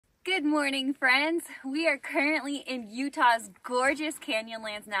Good morning, friends. We are currently in Utah's gorgeous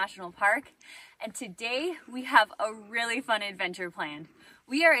Canyonlands National Park, and today we have a really fun adventure planned.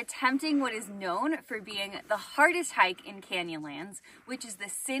 We are attempting what is known for being the hardest hike in Canyonlands, which is the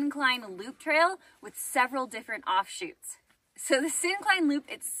Syncline Loop trail with several different offshoots. So the Syncline Loop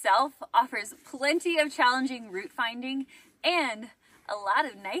itself offers plenty of challenging route finding and a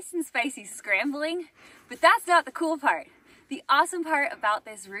lot of nice and spicy scrambling, but that's not the cool part. The awesome part about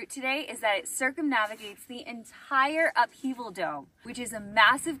this route today is that it circumnavigates the entire Upheaval Dome, which is a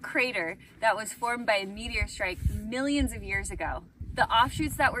massive crater that was formed by a meteor strike millions of years ago. The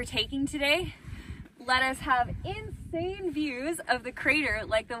offshoots that we're taking today let us have insane views of the crater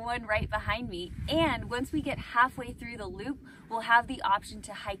like the one right behind me, and once we get halfway through the loop, we'll have the option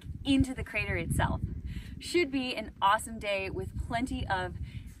to hike into the crater itself. Should be an awesome day with plenty of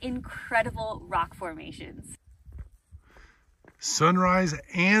incredible rock formations. Sunrise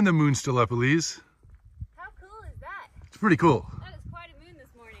and the moon still up, Elise. How cool is that? It's pretty cool. That is quite a moon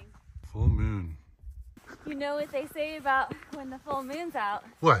this morning. Full moon. You know what they say about when the full moon's out?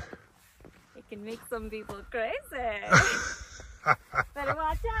 What? It can make some people crazy. Better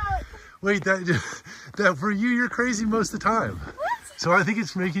watch out. Wait, that for you, you're crazy most of the time. What? So I think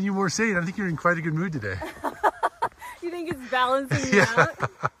it's making you more sane. I think you're in quite a good mood today. You think it's balancing you out?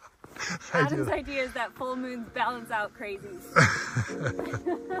 Adam's idea is that full moons balance out crazies.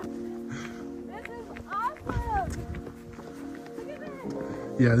 This is awesome! Look at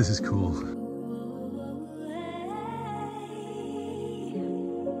this! Yeah, this is cool.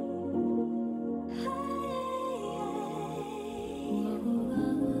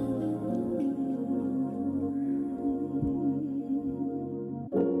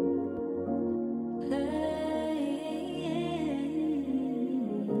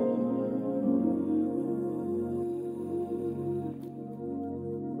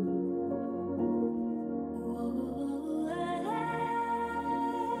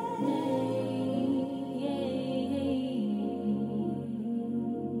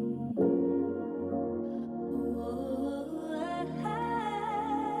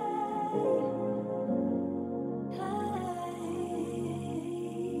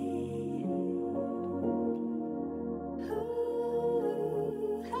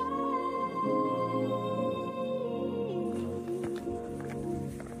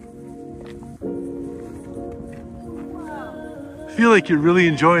 I feel like you're really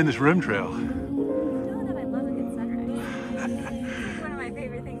enjoying this rim trail. You know that I love a good sunrise. It's one of my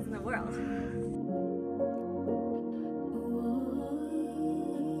favorite things in the world.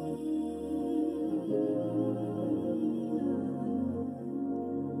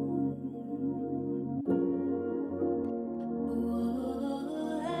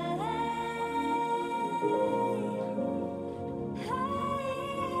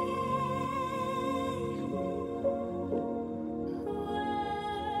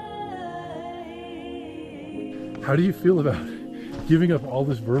 How do you feel about giving up all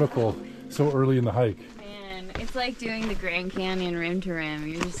this vertical so early in the hike? Man, it's like doing the Grand Canyon rim to rim.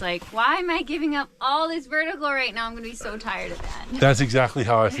 You're just like, why am I giving up all this vertical right now? I'm gonna be so tired of that. That's exactly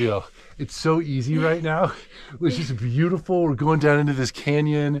how I feel. It's so easy right now, which is beautiful. We're going down into this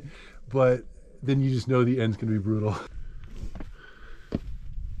canyon, but then you just know the end's gonna be brutal.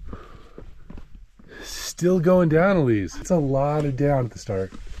 Still going down, Elise. It's a lot of down at the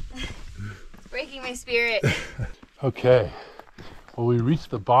start. It's breaking my spirit. Okay, well, we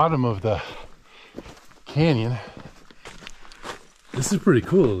reached the bottom of the canyon. This is pretty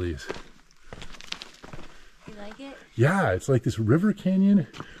cool, Elise. You like it? Yeah, it's like this river canyon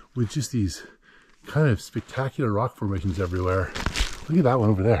with just these kind of spectacular rock formations everywhere. Look at that one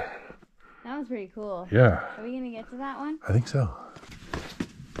over there. That was pretty cool. Yeah. Are we gonna get to that one? I think so.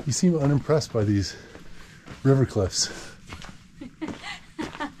 You seem unimpressed by these river cliffs.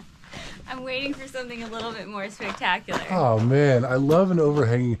 I'm waiting for something a little bit more spectacular. Oh man, I love an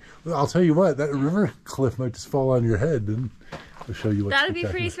overhanging. Well, I'll tell you what, that river cliff might just fall on your head and I'll show you what's That'd be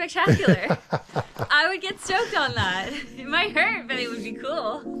pretty spectacular. I would get stoked on that. It might hurt, but it would be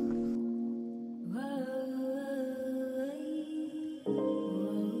cool.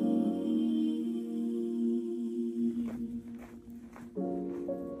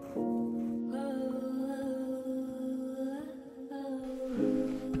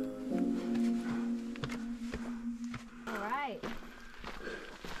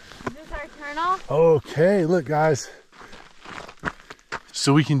 Turn off? Okay, look guys.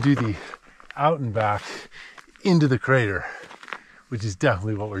 So we can do the out and back into the crater, which is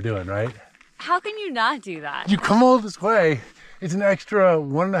definitely what we're doing, right? How can you not do that? You come all this way It's an extra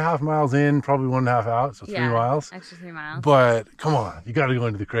 1.5 miles in, probably 1.5 out, so 3 miles. Extra 3 miles. But come on, you got to go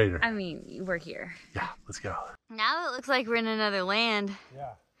into the crater. I mean, we're here. Yeah, let's go. Now it looks like we're in another land.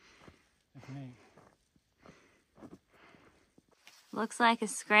 Yeah, it's neat. Looks like a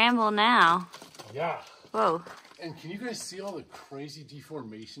scramble now. Yeah. Whoa. And can you guys see all the crazy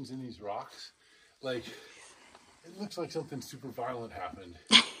deformations in these rocks? Like, it looks like something super violent happened.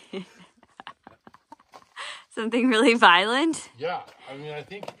 Something really violent? Yeah, I mean, I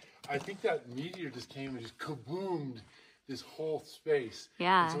think that meteor just came and just kaboomed this whole space.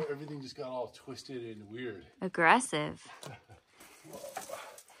 Yeah. And so everything just got all twisted and weird. Aggressive.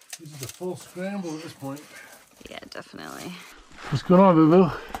 This is a full scramble at this point. Yeah, definitely. What's going on, Boo-Boo?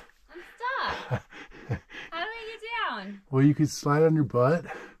 I'm stuck. How do I get down? Well, you could slide on your butt,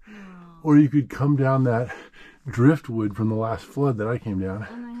 or you could come down that driftwood from the last flood that I came down.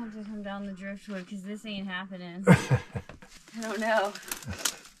 I might have to come down the driftwood because this ain't happening. I don't know.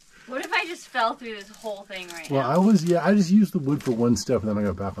 What if I just fell through this whole thing right now? Well, I just used the wood for one step and then I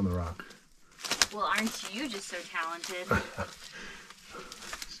got back on the rock. Well, aren't you just so talented?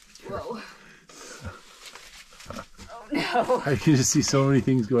 Whoa. Oh no. I can just see so many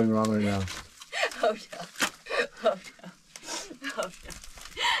things going wrong right now. Oh no. Oh no. Oh no.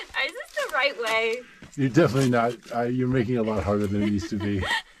 Is this the right way? You're definitely not. You're making it a lot harder than it needs to be.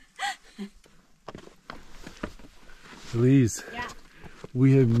 Elise, yeah.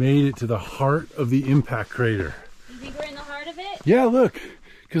 We have made it to the heart of the impact crater. You think we're in the heart of it? Yeah, look.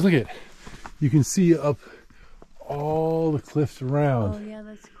 Because look you can see up all the cliffs around. Oh yeah,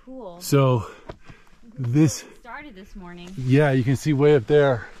 that's cool. So this started this morning. Yeah, you can see way up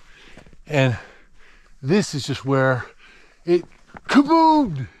there. And this is just where it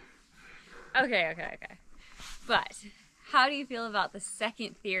kaboomed. Okay. But how do you feel about the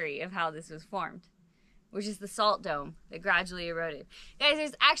second theory of how this was formed? Which is the salt dome that gradually eroded. Guys,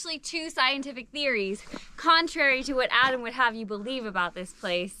 there's actually 2 scientific theories, contrary to what Adam would have you believe about this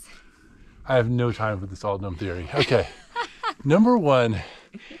place. I have no time for the salt dome theory. Okay. Number 1,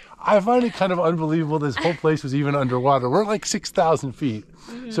 I find it kind of unbelievable this whole place was even underwater. We're at like 6,000 feet.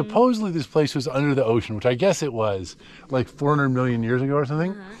 Mm-hmm. Supposedly this place was under the ocean, which I guess it was, like 400 million years ago or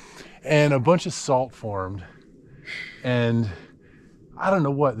something. And a bunch of salt formed. And I don't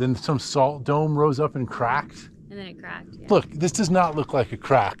know what, then some salt dome rose up and cracked. And then it cracked, yeah. Look, this does not look like a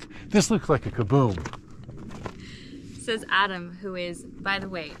crack. This looks like a kaboom. Says Adam, who is, by the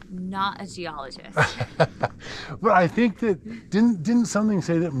way, not a geologist. But I think that, didn't something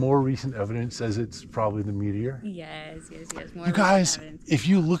say that more recent evidence says it's probably the meteor? Yes. More you guys, evidence. If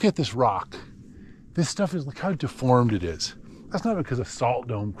you look at this rock, this stuff is, look how deformed it is. That's not because a salt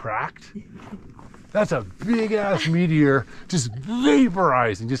dome cracked. That's a big ass meteor just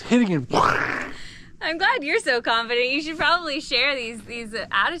vaporizing, just hitting it. I'm glad you're so confident. You should probably share these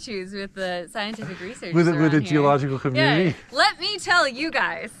attitudes with the scientific research with the geological community. Yeah. Let me tell you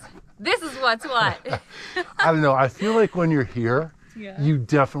guys, this is what's what. I don't know. I feel like when you're here, you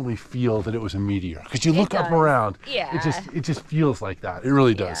definitely feel that it was a meteor because you look up around. Yeah. It just feels like that. It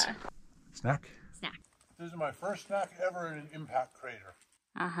really does. Yeah. Snack. This is my first snack ever in an impact crater.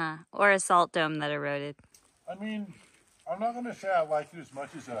 Or a salt dome that eroded. I mean, I'm not going to say I like it as much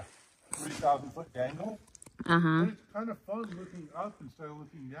as a 3,000 foot dangle. But it's kind of fun looking up instead of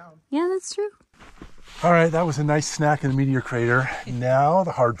looking down. Yeah, that's true. All right, that was a nice snack in the meteor crater. Now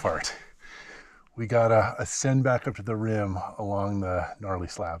the hard part. We gotta ascend back up to the rim along the gnarly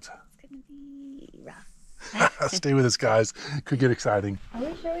slabs. It's gonna be rough. Stay with us, guys. Could get exciting. Are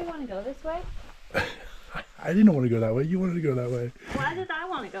we sure we want to go this way? I didn't want to go that way. You wanted to go that way. Why did I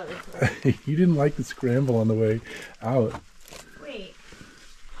want to go this way? You didn't like the scramble on the way out. Wait.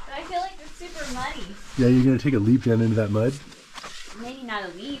 I feel like it's super muddy. Yeah, you're going to take a leap down into that mud? Maybe not a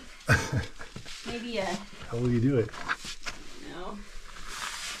leap. Maybe a... How will you do it? No.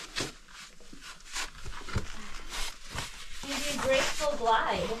 Maybe a graceful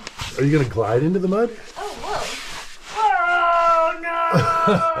glide. Are you going to glide into the mud? Oh, whoa. Oh,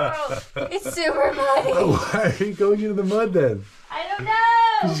 no! It's super muddy. Why are you going into the mud then? I don't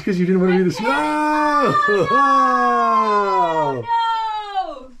know. Just because you didn't want to be the snow. Oh,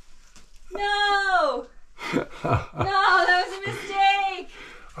 no! No! No, that was a mistake.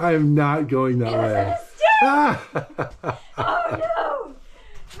 I am not going that way. It was a mistake. Oh, no!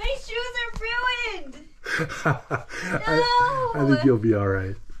 My shoes are ruined. No! I think you'll be all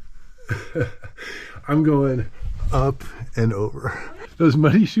right. I'm going up and over. Those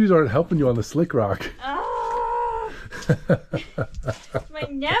muddy shoes aren't helping you on the slick rock. Oh, my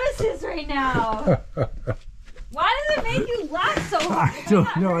nemesis right now. Why does it make you laugh so hard? I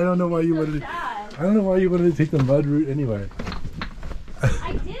don't know. I don't know why you wanted to. I don't know why you wanted to take the mud route anyway.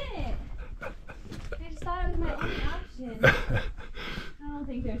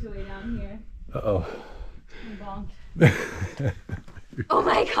 there's a way down here. Uh-oh. I bonked. Oh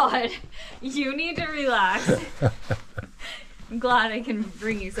my god. You need to relax. I'm glad I can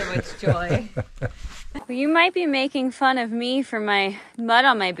bring you so much joy. Well, you might be making fun of me for my mud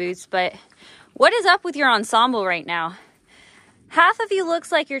on my boots, but what is up with your ensemble right now? Half of you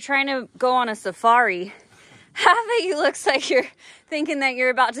looks like you're trying to go on a safari. Half of you looks like you're thinking that you're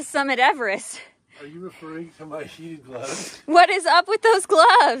about to summit Everest. Are you referring to my heated gloves? What is up with those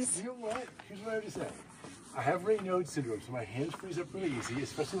gloves? You know what? Here's what I have to say. I have Raynaud syndrome, so my hands freeze up really easy,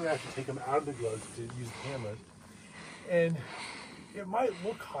 especially when I have to take them out of the gloves to use the cameras. And it might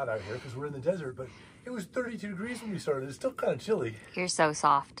look hot out here because we're in the desert, but it was 32 degrees when we started. It's still kind of chilly. You're so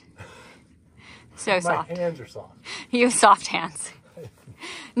soft. So soft. My hands are soft. You have soft hands.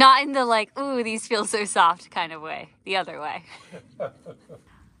 Not in the like, ooh, these feel so soft kind of way. The other way.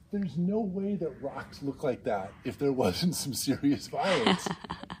 There's no way that rocks look like that if there wasn't some serious violence.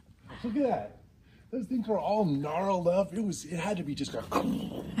 Look at that. Those things were all gnarled up. It had to be just a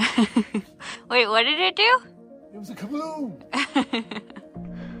Wait, what did it do? It was a kaboom.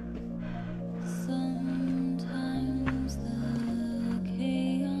 Sometimes the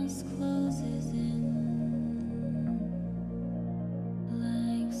chaos closes in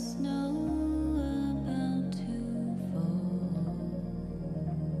like snow about to fall.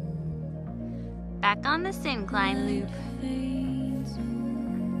 Back on the Syncline Loop. Fades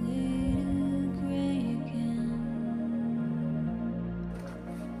away to gray again.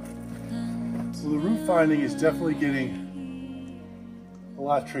 So the route finding is definitely getting a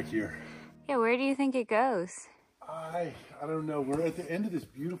lot trickier. Yeah, where do you think it goes? I don't know. We're at the end of this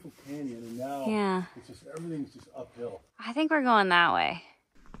beautiful canyon, and now Yeah. it's just everything's just uphill. I think we're going that way.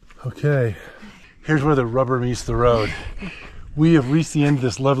 Okay, here's where the rubber meets the road. We have reached the end of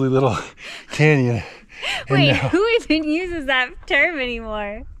this lovely little canyon. And Wait, now, who even uses that term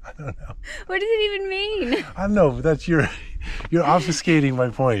anymore? I don't know. What does it even mean? I don't know, but that's you're obfuscating my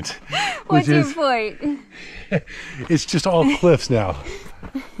point. What's which your is, point? It's just all cliffs now.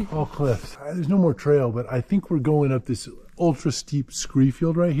 All cliffs. There's no more trail, but I think we're going up this ultra steep scree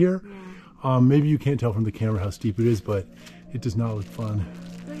field right here. Yeah. Maybe you can't tell from the camera how steep it is, but it does not look fun.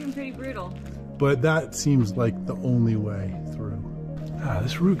 It's looking pretty brutal. But that seems like the only way through. Ah,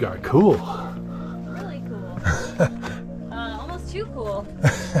 this route got cool. Really cool. Almost too cool.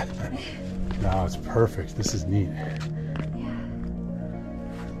 No, it's perfect. This is neat.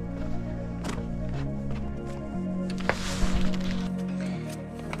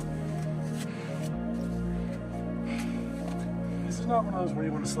 This is not one of those where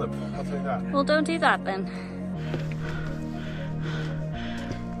you want to slip. I'll tell you that. Well, don't do that then.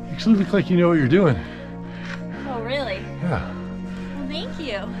 You actually look like you know what you're doing. Oh, really? Yeah. Well, thank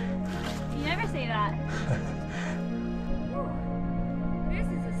you. You never say that. This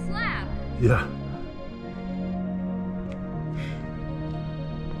is a slab. Yeah.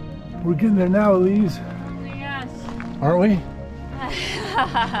 We're getting there now, Elise. Oh my gosh. Aren't we?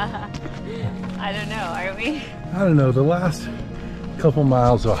 I don't know, are we? I don't know. The last couple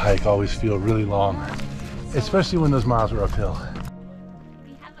miles of a hike always feel really long, especially when those miles are uphill.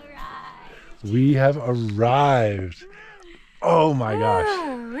 We have arrived. We have arrived. Oh my gosh.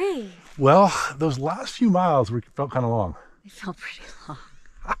 Hooray. Well, those last few miles felt kind of long. They felt pretty long.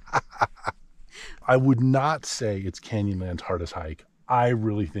 I would not say it's Canyonland's hardest hike. I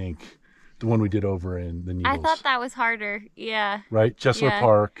really think the one we did over in the Needles. I thought that was harder. Yeah. Right? Jessler Yeah.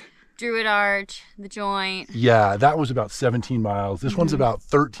 Park. Druid Arch, the joint. Yeah, that was about 17 miles. This one's about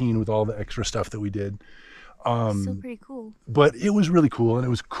 13 with all the extra stuff that we did. Still pretty cool. But it was really cool, and it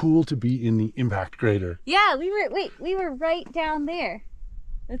was cool to be in the impact crater. Yeah, we were right down there.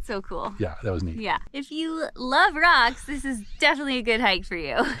 That's so cool. Yeah, that was neat. Yeah. If you love rocks, this is definitely a good hike for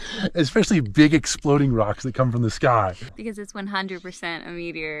you. Especially big exploding rocks that come from the sky. Because it's 100% a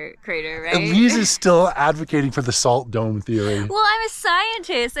meteor crater, right? Elise is still advocating for the salt dome theory. Well, I'm a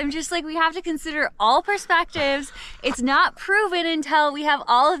scientist. I'm just like, we have to consider all perspectives. It's not proven until we have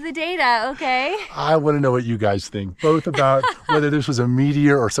all of the data, okay? I want to know what you guys think, both about whether this was a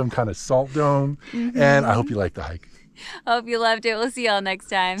meteor or some kind of salt dome. And I hope you like the hike. Hope you loved it. We'll see y'all next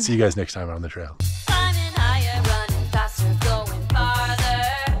time. See you guys next time on the trail.